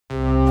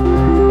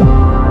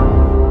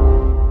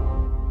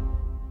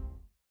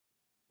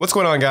What's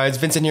going on, guys?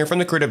 Vincent here from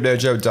the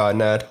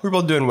creativedojo.net. We're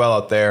both doing well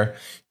out there.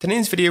 Today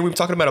in this video, we're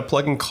talking about a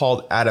plugin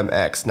called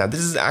AtomX. Now,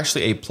 this is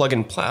actually a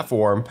plugin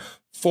platform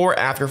for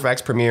After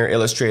Effects, Premiere,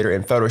 Illustrator,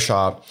 and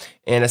Photoshop.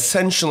 And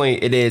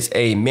essentially, it is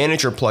a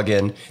manager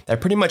plugin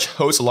that pretty much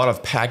hosts a lot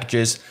of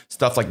packages,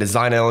 stuff like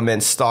design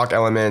elements, stock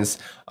elements,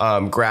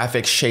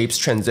 graphics, shapes,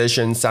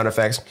 transitions, sound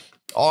effects,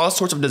 all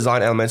sorts of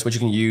design elements which you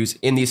can use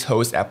in these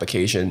host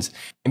applications.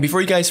 And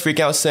before you guys freak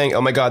out saying, oh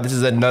my god, this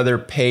is another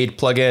paid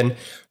plugin,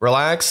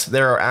 relax.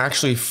 There are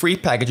actually free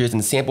packages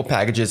and sample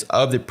packages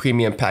of the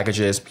premium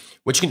packages,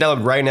 which you can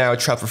download right now,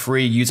 try for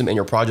free, use them in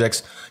your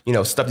projects,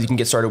 stuff that you can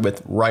get started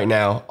with right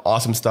now.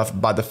 Awesome stuff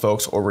by the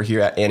folks over here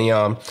at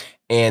Anion.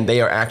 And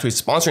they are actually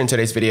sponsoring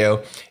today's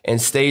video.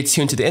 And stay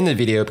tuned to the end of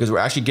the video because we're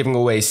actually giving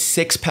away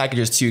 6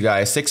 packages to you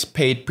guys, 6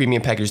 paid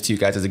premium packages to you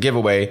guys as a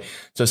giveaway.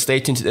 So stay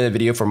tuned to the end of the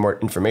video for more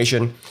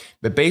information.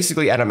 But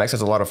basically, AtomX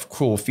has a lot of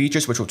cool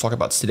features, which we'll talk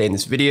about today in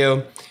this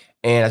video.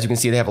 And as you can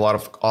see, they have a lot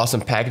of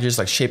awesome packages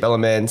like shape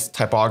elements,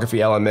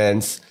 typography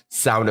elements,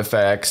 sound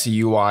effects,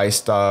 UI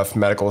stuff,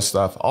 medical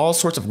stuff, all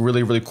sorts of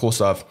really, really cool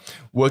stuff,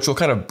 which we'll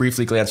kind of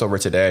briefly glance over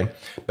today.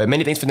 But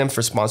many thanks for them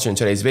for sponsoring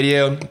today's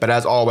video. But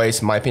as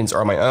always, my opinions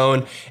are my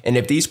own. And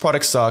if these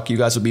products suck, you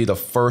guys will be the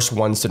first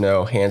ones to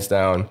know, hands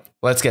down.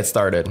 Let's get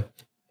started.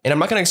 And I'm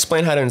not going to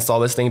explain how to install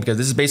this thing because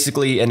this is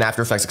basically an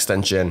After Effects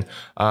extension,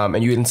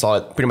 and you can install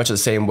it pretty much the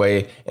same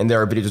way, and there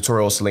are video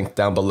tutorials linked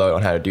down below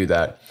on how to do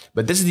that.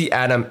 But this is the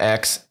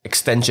AtomX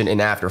extension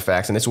in After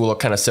Effects, and this will look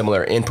kind of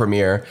similar in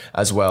Premiere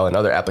as well and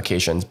other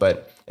applications.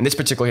 But in this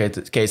particular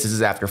case, this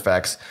is After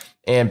Effects.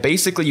 And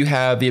basically, you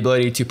have the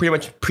ability to pretty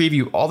much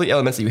preview all the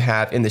elements that you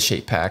have in the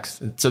shape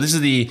packs. So this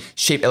is the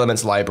Shape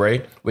Elements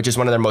library, which is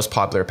one of their most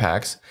popular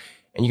packs.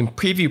 And you can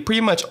preview pretty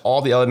much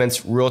all the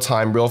elements real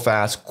time, real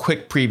fast,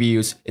 quick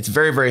previews. It's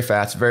very, very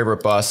fast, very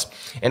robust.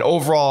 And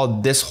overall,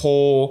 this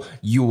whole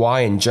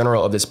UI in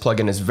general of this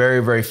plugin is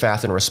very, very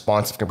fast and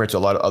responsive compared to a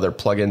lot of other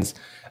plugins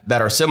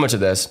that are similar to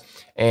this.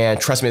 And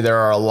trust me, there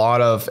are a lot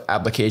of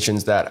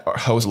applications that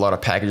host a lot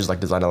of packages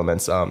like design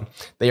elements.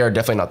 They are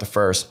definitely not the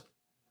first.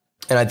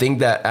 And I think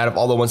that out of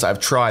all the ones I've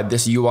tried,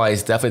 this UI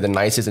is definitely the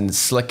nicest and the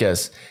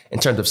slickest in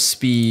terms of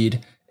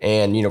speed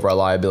and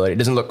reliability. It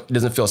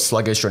doesn't feel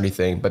sluggish or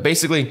anything. But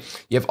basically,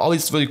 you have all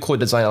these really cool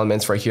design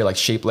elements right here, like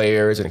shape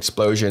layers and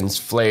explosions,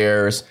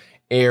 flares,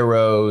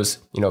 arrows,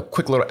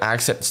 quick little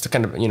accents to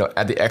kind of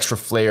add the extra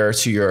flair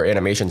to your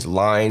animations,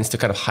 lines to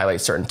kind of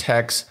highlight certain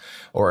text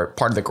or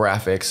part of the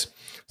graphics.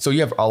 So you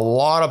have a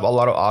lot of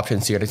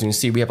options here. As you can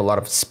see, we have a lot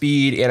of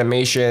speed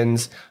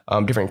animations,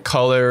 different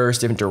colors,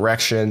 different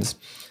directions.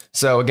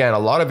 So again, a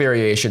lot of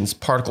variations,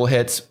 particle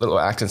hits,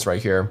 little accents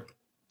right here.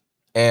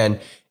 And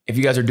if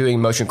you guys are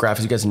doing motion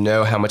graphics, you guys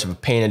know how much of a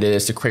pain it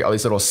is to create all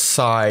these little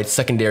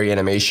secondary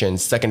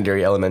animations,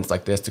 secondary elements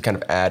like this to kind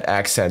of add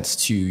accents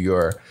to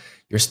your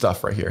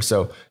stuff right here.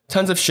 So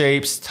tons of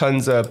shapes,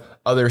 tons of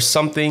other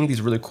something,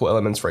 these really cool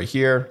elements right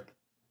here.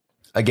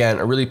 Again,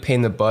 a really pain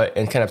in the butt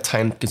and kind of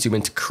time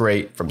consuming to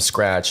create from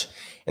scratch.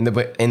 And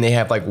they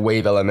have like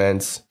wave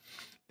elements.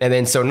 And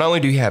then, so not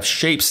only do you have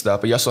shape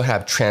stuff, but you also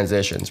have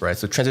transitions, right?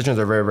 So transitions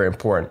are very, very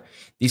important.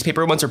 These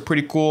paper ones are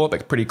pretty cool,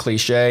 like pretty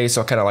cliche.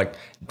 So kind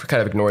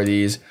of ignore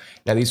these.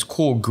 Now these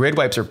cool grid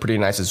wipes are pretty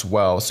nice as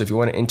well. So if you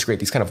want to integrate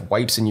these kind of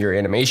wipes in your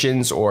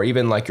animations or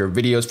even like your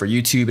videos for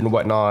YouTube and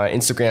whatnot,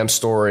 Instagram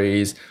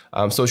stories,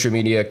 social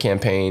media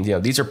campaigns,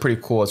 these are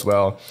pretty cool as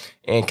well.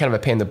 And kind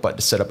of a pain in the butt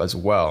to set up as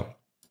well.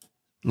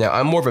 Now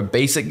I'm more of a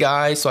basic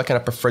guy, so I kind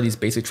of prefer these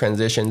basic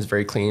transitions,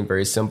 very clean,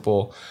 very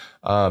simple.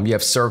 You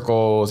have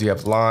circles, you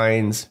have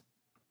lines,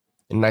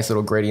 and nice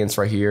little gradients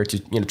right here to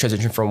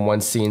transition from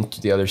one scene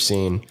to the other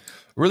scene.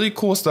 Really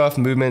cool stuff,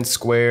 movements,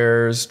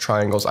 squares,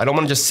 triangles. I don't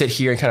want to just sit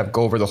here and kind of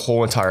go over the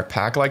whole entire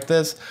pack like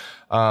this,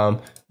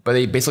 but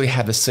they basically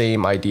have the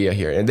same idea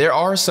here. And there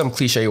are some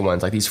cliche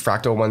ones, like these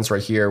fractal ones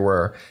right here,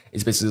 where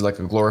it's basically like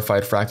a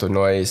glorified fractal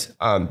noise.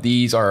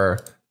 These are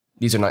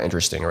not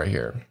interesting right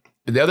here.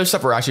 But the other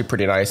stuff are actually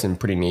pretty nice and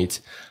pretty neat.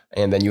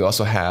 And then you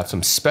also have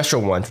some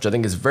special ones, which I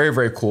think is very,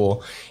 very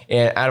cool.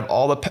 And out of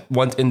all the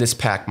ones in this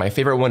pack, my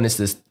favorite one is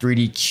this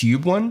 3D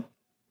cube one,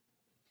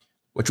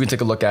 which we can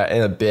take a look at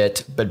in a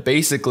bit. But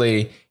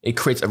basically, it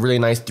creates a really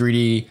nice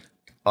 3D,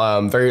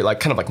 very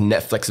kind of like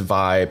Netflix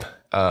vibe,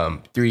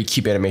 3D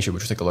cube animation,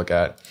 which we'll take a look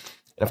at.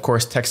 And of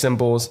course, text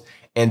symbols.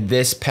 And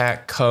this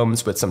pack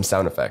comes with some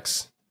sound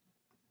effects.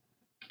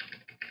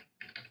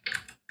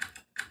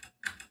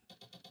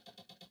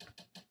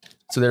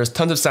 So there's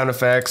tons of sound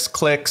effects,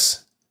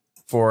 clicks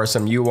for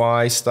some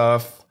UI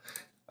stuff,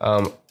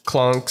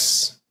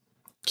 clunks,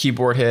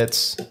 keyboard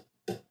hits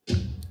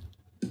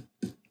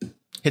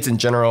in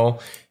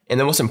general. And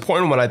the most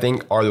important one, I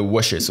think, are the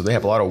whooshes. So they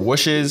have a lot of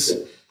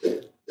whooshes.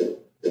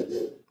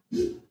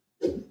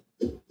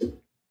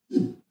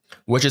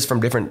 Whooshes from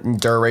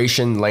different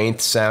duration, length,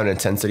 sound,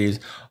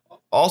 intensities,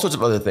 all sorts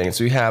of other things.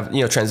 So you have,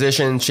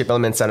 transitions, shape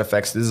elements, sound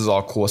effects. This is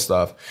all cool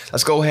stuff.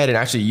 Let's go ahead and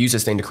actually use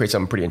this thing to create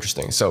something pretty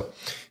interesting. So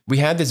we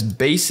have this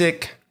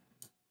basic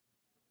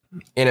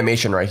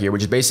animation right here,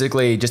 which is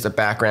basically just a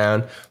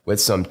background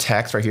with some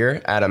text right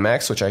here,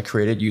 AtomX, which I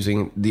created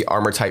using the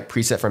armor type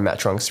preset from Matt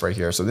Trunks right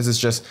here. So this is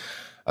just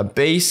a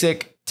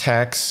basic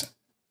text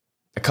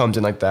that comes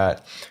in like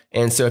that.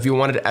 And so if you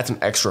wanted to add some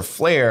extra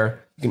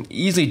flair, you can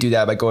easily do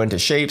that by going to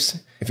shapes.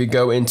 If you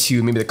go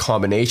into maybe the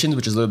combinations,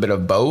 which is a little bit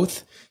of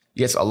both,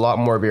 you get a lot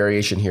more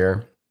variation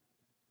here.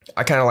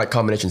 I kind of like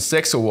combination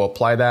 6, so we'll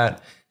apply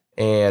that.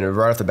 And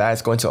right off the bat,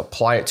 it's going to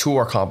apply it to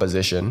our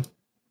composition.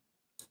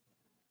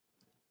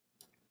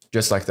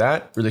 Just like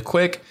that, really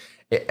quick.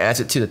 It adds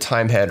it to the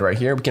time head right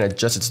here. We can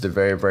adjust it to the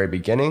very, very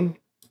beginning.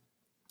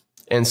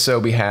 And so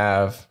we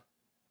have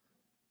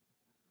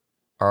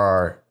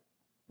our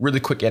really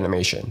quick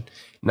animation.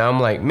 Now I'm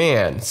like,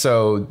 man,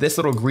 so this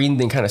little green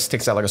thing kind of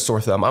sticks out like a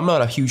sore thumb. I'm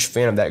not a huge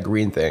fan of that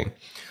green thing.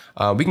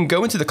 We can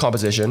go into the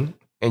composition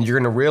and you're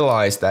going to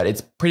realize that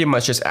it's pretty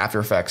much just After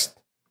Effects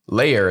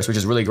layers, which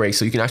is really great.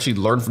 So you can actually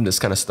learn from this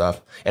kind of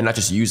stuff and not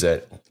just use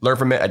it. Learn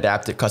from it,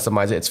 adapt it,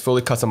 customize it. It's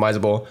fully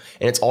customizable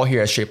and it's all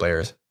here as shape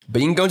layers.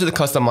 But you can go into the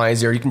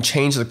customizer, you can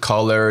change the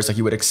colors like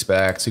you would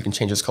expect. So you can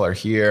change this color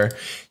here.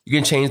 You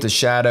can change the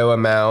shadow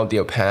amount, the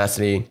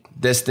opacity,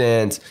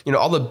 distance,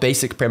 all the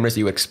basic parameters that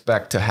you would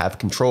expect to have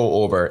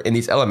control over in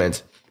these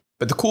elements.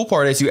 But the cool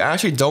part is you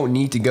actually don't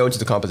need to go into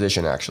the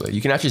composition actually.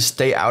 You can actually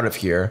stay out of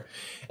here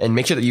and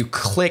make sure that you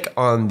click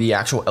on the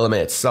actual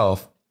element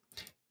itself.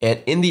 And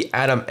in the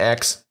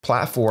AtomX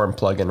platform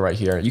plugin right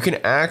here, you can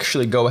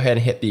actually go ahead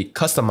and hit the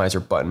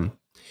customizer button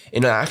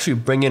and it'll actually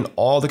bring in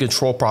all the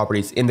control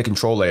properties in the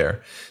control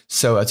layer.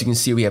 So as you can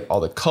see, we have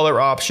all the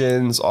color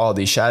options, all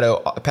the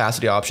shadow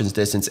opacity options,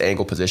 distance,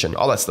 angle, position,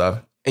 all that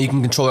stuff. And you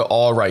can control it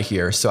all right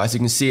here. So as you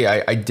can see,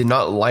 I did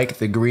not like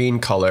the green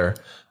color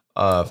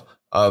of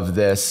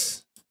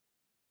this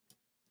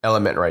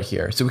element right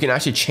here. So we can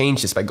actually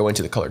change this by going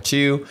to the color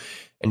 2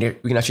 and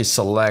we can actually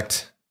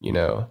select,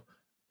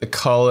 the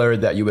color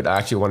that you would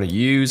actually want to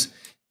use,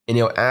 and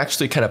it'll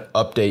actually kind of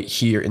update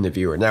here in the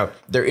viewer. Now,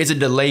 there is a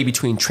delay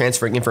between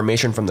transferring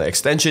information from the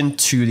extension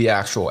to the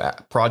actual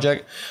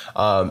project.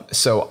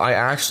 So I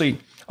actually,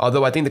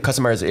 although I think the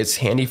customizer is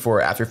handy for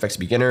After Effects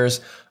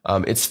beginners,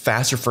 it's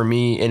faster for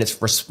me and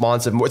it's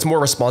responsive. It's more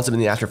responsive in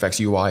the After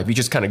Effects UI if you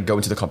just kind of go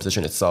into the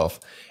composition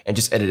itself and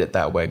just edit it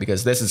that way,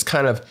 because this is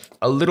kind of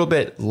a little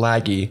bit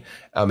laggy.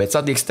 It's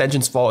not the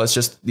extension's fault, it's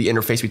just the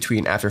interface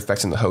between After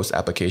Effects and the host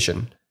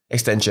application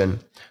extension.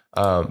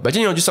 But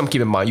just something to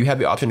keep in mind, you have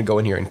the option to go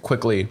in here and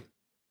quickly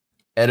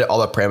edit all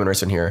the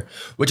parameters in here,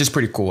 which is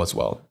pretty cool as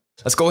well.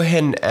 Let's go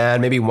ahead and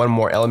add maybe one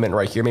more element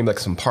right here, maybe like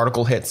some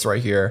particle hits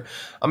right here.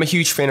 I'm a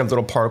huge fan of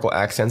little particle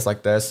accents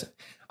like this.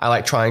 I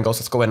like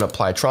triangles. Let's go ahead and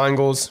apply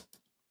triangles.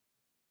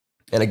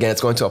 And again, it's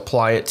going to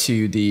apply it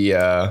to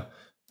the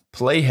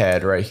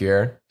playhead right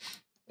here.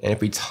 And if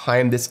we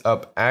time this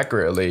up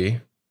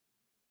accurately,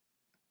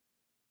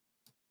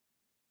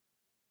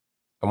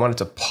 I want it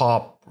to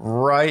pop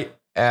right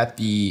at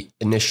the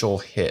initial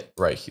hit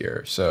right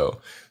here. So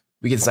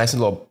we get this nice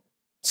little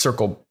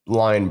circle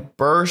line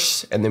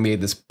burst, and then we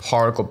get this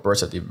particle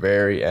burst at the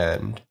very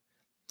end.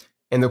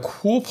 And the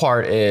cool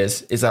part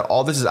is that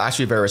all this is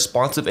actually very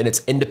responsive and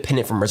it's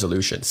independent from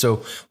resolution.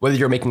 So whether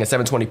you're making a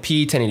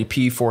 720p,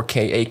 1080p,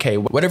 4K,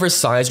 8K, whatever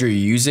size you're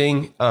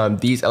using,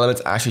 these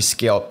elements actually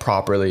scale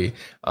properly,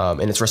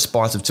 and it's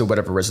responsive to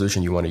whatever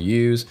resolution you want to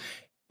use.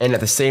 And at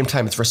the same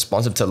time, it's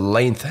responsive to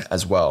length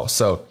as well.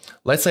 So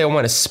let's say I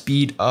want to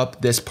speed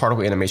up this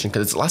particle animation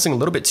because it's lasting a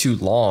little bit too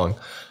long.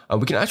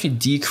 We can actually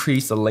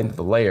decrease the length of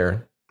the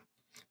layer.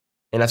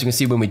 And as you can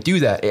see, when we do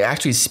that, it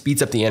actually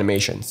speeds up the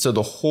animation. So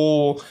the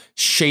whole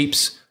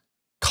shapes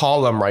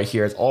column right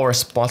here is all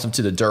responsive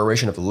to the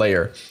duration of the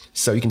layer.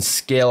 So you can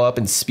scale up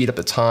and speed up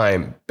the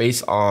time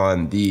based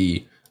on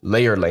the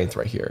layer length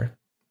right here.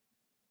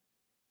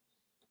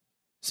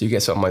 So you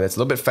get something like that's a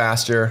little bit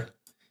faster,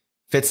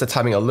 fits the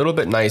timing a little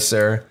bit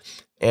nicer.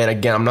 And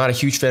again, I'm not a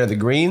huge fan of the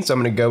green, so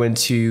I'm going to go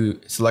into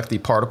select the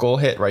particle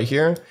hit right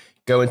here,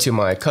 go into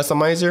my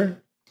customizer,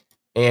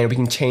 and we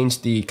can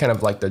change the kind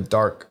of like the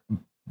dark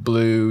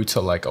blue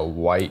to like a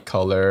white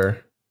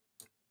color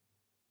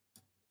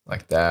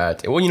like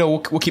that. And we'll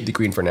keep the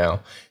green for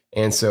now.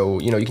 And so,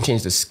 you can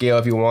change the scale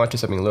if you want to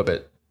something a little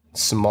bit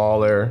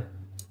smaller.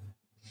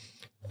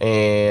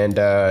 And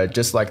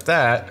just like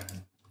that,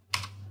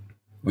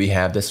 we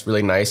have this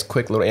really nice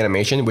quick little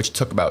animation, which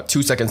took about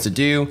 2 seconds to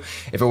do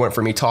if it weren't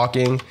for me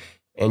talking.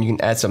 And you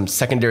can add some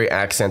secondary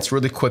accents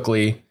really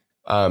quickly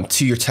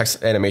to your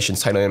text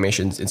animations, title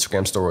animations,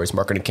 Instagram stories,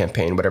 marketing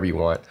campaign, whatever you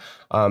want.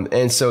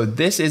 And so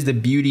this is the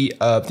beauty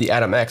of the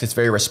AtomX. It's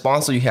very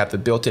responsive. You have the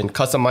built-in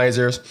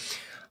customizers.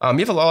 You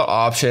have a lot of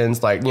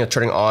options like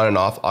turning on and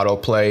off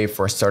autoplay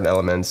for certain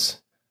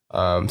elements.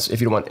 So if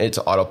you don't want it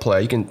to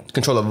autoplay, you can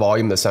control the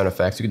volume of the sound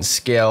effects. You can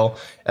scale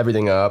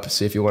everything up.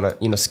 So if you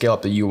want to scale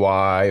up the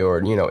UI or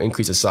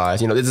increase the size,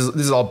 this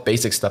is all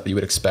basic stuff that you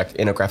would expect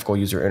in a graphical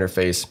user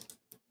interface.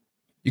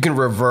 You can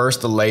reverse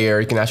the layer.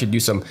 You can actually do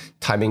some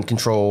timing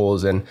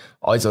controls and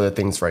all these other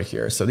things right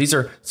here. So these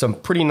are some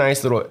pretty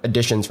nice little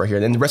additions right here.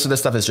 Then the rest of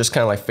this stuff is just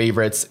kind of like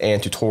favorites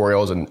and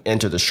tutorials and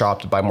enter the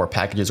shop to buy more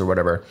packages or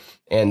whatever.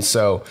 And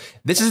so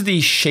this is the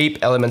Shape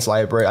Elements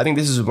library. I think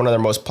this is one of their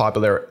most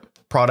popular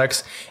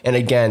products. And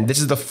again, this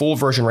is the full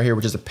version right here,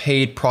 which is a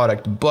paid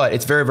product, but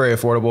it's very, very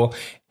affordable.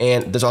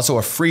 And there's also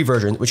a free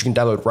version, which you can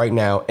download right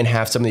now and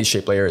have some of these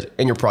shape layers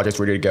in your projects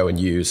ready to go and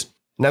use.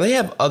 Now they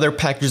have other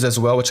packages as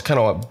well, which kind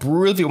of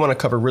really want to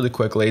cover really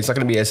quickly. It's not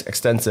going to be as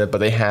extensive, but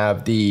they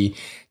have the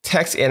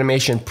text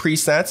animation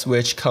presets,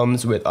 which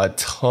comes with a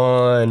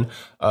ton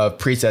of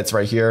presets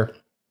right here,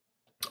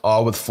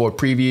 all with full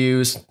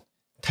previews,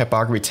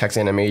 typography, text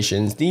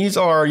animations. These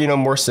are,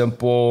 more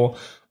simple.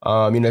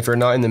 If you're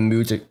not in the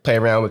mood to play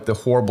around with the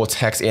horrible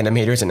text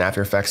animators and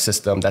After Effects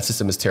system, that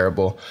system is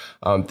terrible.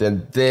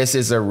 Then this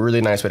is a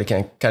really nice way to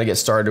kind of get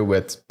started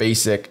with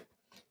basic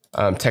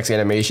text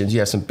animations. You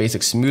have some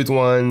basic smooth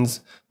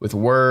ones with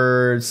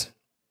words.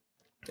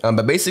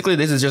 But basically,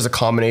 this is just a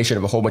combination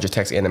of a whole bunch of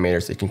text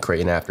animators that you can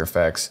create in After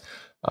Effects.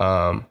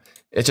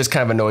 It's just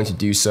kind of annoying to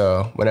do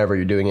so whenever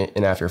you're doing it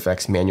in After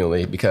Effects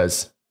manually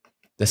because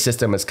the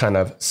system is kind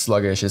of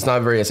sluggish. It's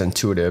not very as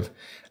intuitive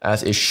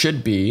as it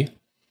should be.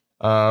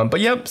 But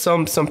yep,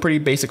 some pretty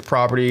basic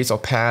properties,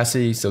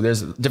 opacity. So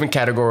there's different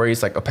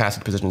categories like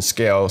opacity, position,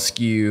 scale,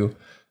 skew,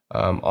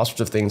 all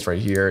sorts of things right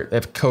here. They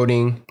have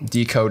coding,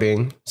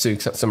 decoding, so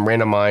some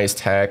randomized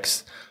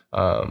text.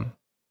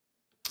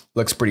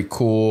 Looks pretty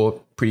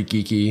cool, pretty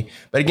geeky.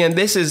 But again,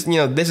 this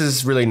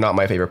is really not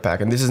my favorite pack,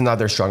 and this is not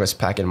their strongest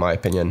pack in my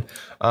opinion.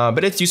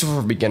 But it's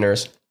useful for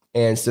beginners.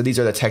 And so these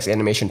are the text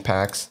animation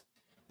packs.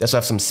 They also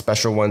have some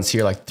special ones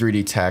here like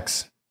 3D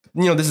text.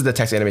 This is the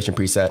text animation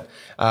preset.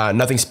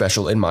 Nothing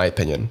special in my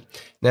opinion.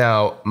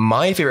 Now,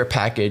 my favorite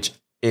package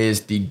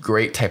is the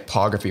Great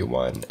Typography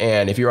one.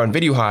 And if you're on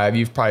VideoHive,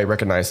 you've probably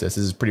recognized this.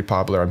 This is pretty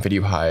popular on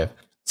VideoHive.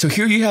 So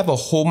here you have a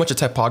whole bunch of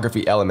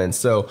typography elements.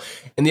 So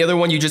in the other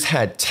one, you just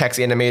had text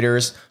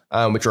animators,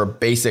 which are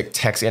basic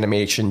text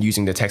animation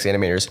using the text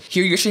animators.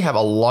 Here you actually have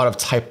a lot of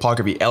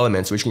typography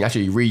elements, which you can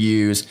actually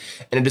reuse,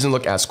 and it doesn't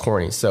look as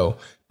corny. So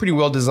pretty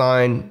well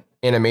designed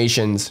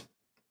animations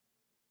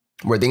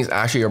where things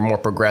actually are more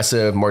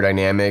progressive, more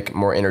dynamic,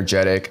 more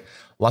energetic.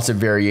 Lots of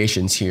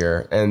variations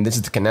here. And this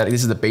is the kinetic,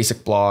 this is the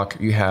basic block.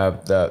 You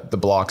have the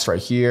blocks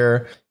right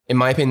here. In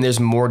my opinion, there's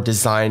more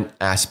design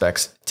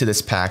aspects to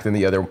this pack than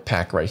the other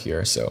pack right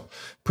here. So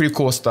pretty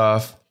cool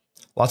stuff.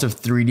 Lots of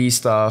 3D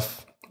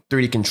stuff,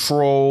 3D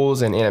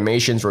controls and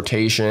animations,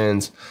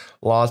 rotations.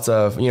 Lots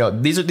of,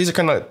 these are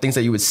kind of things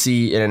that you would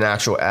see in an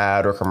actual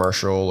ad or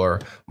commercial or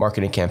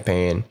marketing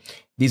campaign.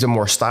 These are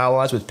more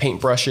stylized with paint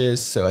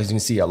brushes. So as you can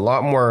see, a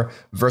lot more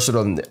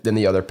versatile than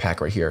the other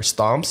pack right here.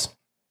 Stomps,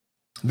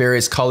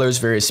 various colors,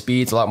 various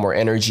speeds, a lot more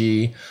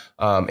energy,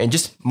 and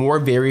just more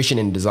variation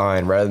in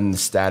design rather than the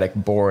static,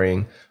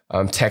 boring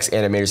text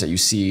animators that you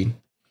see.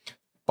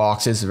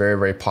 Boxes, very,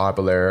 very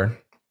popular,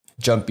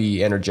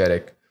 jumpy,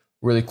 energetic,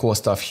 really cool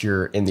stuff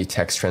here in the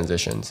text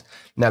transitions.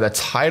 Now the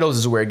titles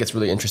is where it gets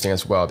really interesting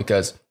as well,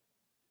 because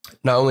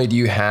not only do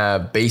you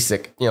have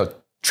basic,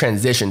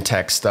 transition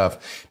text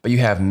stuff, but you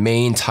have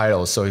main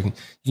titles. So you can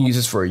use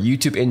this for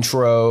YouTube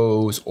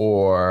intros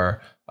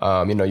or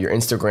your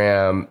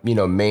Instagram,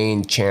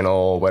 main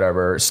channel,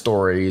 whatever,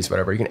 stories,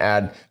 whatever. You can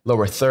add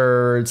lower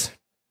thirds,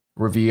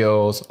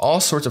 reveals,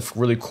 all sorts of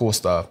really cool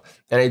stuff.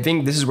 And I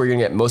think this is where you're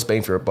gonna get most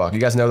bang for your buck. You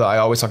guys know that I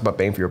always talk about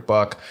bang for your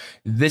buck.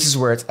 This is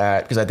where it's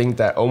at, because I think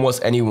that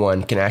almost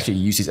anyone can actually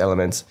use these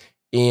elements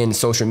in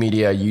social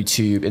media,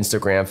 YouTube,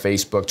 Instagram,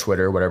 Facebook,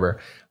 Twitter, whatever.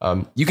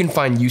 You can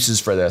find uses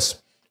for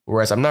this.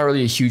 Whereas I'm not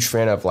really a huge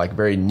fan of like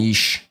very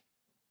niche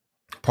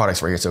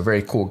products right here. So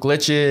very cool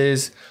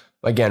glitches.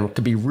 Again,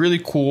 could be really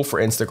cool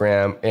for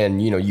Instagram and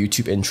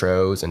YouTube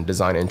intros and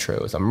design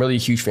intros. I'm really a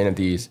huge fan of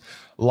these.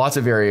 Lots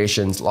of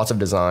variations, lots of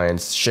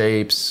designs,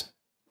 shapes,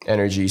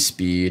 energy,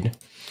 speed.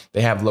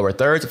 They have lower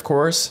thirds, of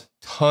course,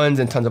 tons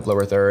and tons of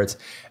lower thirds.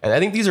 And I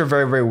think these are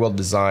very, very well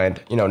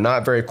designed.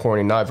 Not very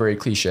corny, not very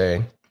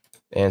cliche.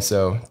 And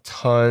so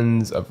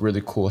tons of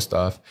really cool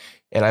stuff.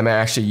 And I might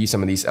actually use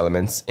some of these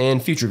elements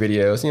in future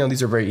videos.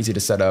 These are very easy to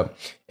set up.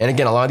 And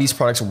again, a lot of these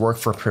products work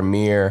for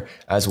Premiere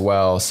as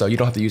well. So you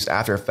don't have to use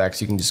After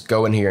Effects. You can just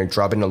go in here and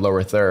drop in a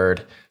lower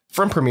third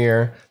from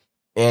Premiere,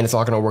 and it's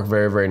all gonna work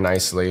very, very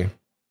nicely.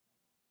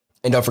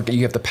 And don't forget,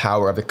 you have the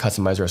power of the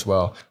customizer as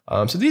well.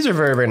 So these are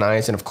very, very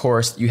nice. And of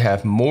course, you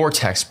have more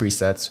text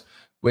presets,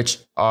 which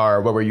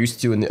are what we're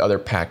used to in the other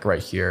pack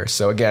right here.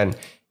 So again,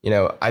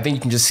 I think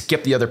you can just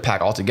skip the other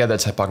pack altogether,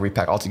 typography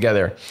pack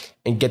altogether,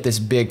 and get this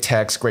big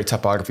text, great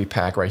typography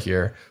pack right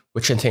here,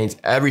 which contains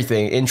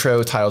everything: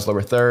 intro, titles,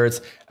 lower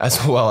thirds,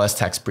 as well as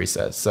text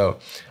presets. So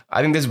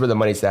I think this is where the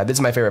money's at. This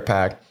is my favorite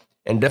pack,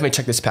 and definitely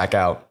check this pack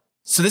out.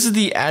 So this is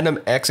the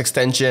AtomX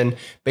extension.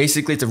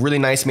 Basically, it's a really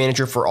nice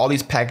manager for all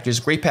these packages,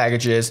 great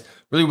packages,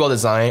 really well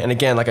designed. And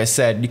again, like I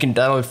said, you can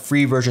download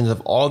free versions of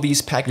all these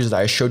packages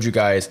that I showed you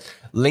guys.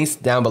 Links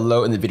down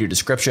below in the video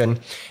description.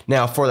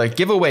 Now for the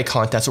giveaway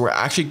contest, so we're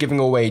actually giving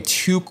away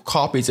 2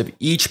 copies of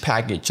each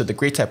package. So the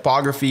great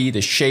typography,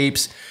 the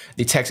shapes,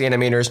 the text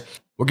animators.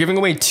 We're giving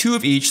away 2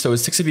 of each, so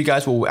 6 of you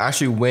guys will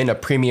actually win a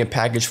premium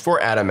package for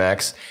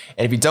AtomX.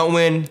 And if you don't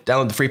win,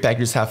 download the free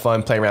packages, have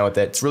fun, play around with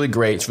it. It's really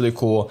great, it's really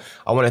cool.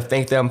 I want to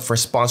thank them for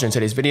sponsoring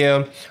today's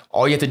video.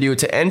 All you have to do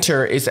to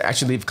enter is to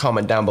actually leave a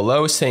comment down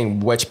below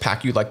saying which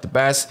pack you like the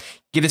best.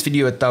 Give this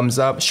video a thumbs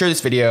up, share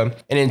this video,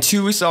 and in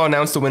 2 weeks I'll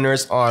announce the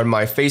winners on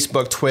my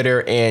Facebook,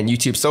 Twitter, and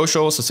YouTube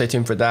socials, so stay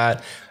tuned for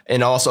that.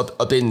 And I'll also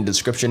update in the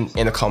description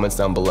and the comments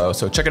down below.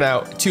 So check it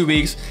out, 2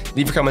 weeks,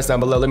 leave your comments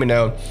down below, let me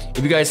know.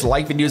 If you guys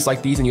like videos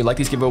like these and you like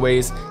these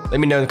giveaways, let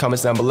me know in the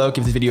comments down below,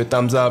 give this video a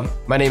thumbs up.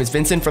 My name is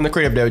Vincent from the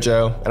Creative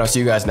Dojo, and I'll see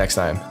you guys next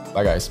time.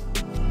 Bye guys.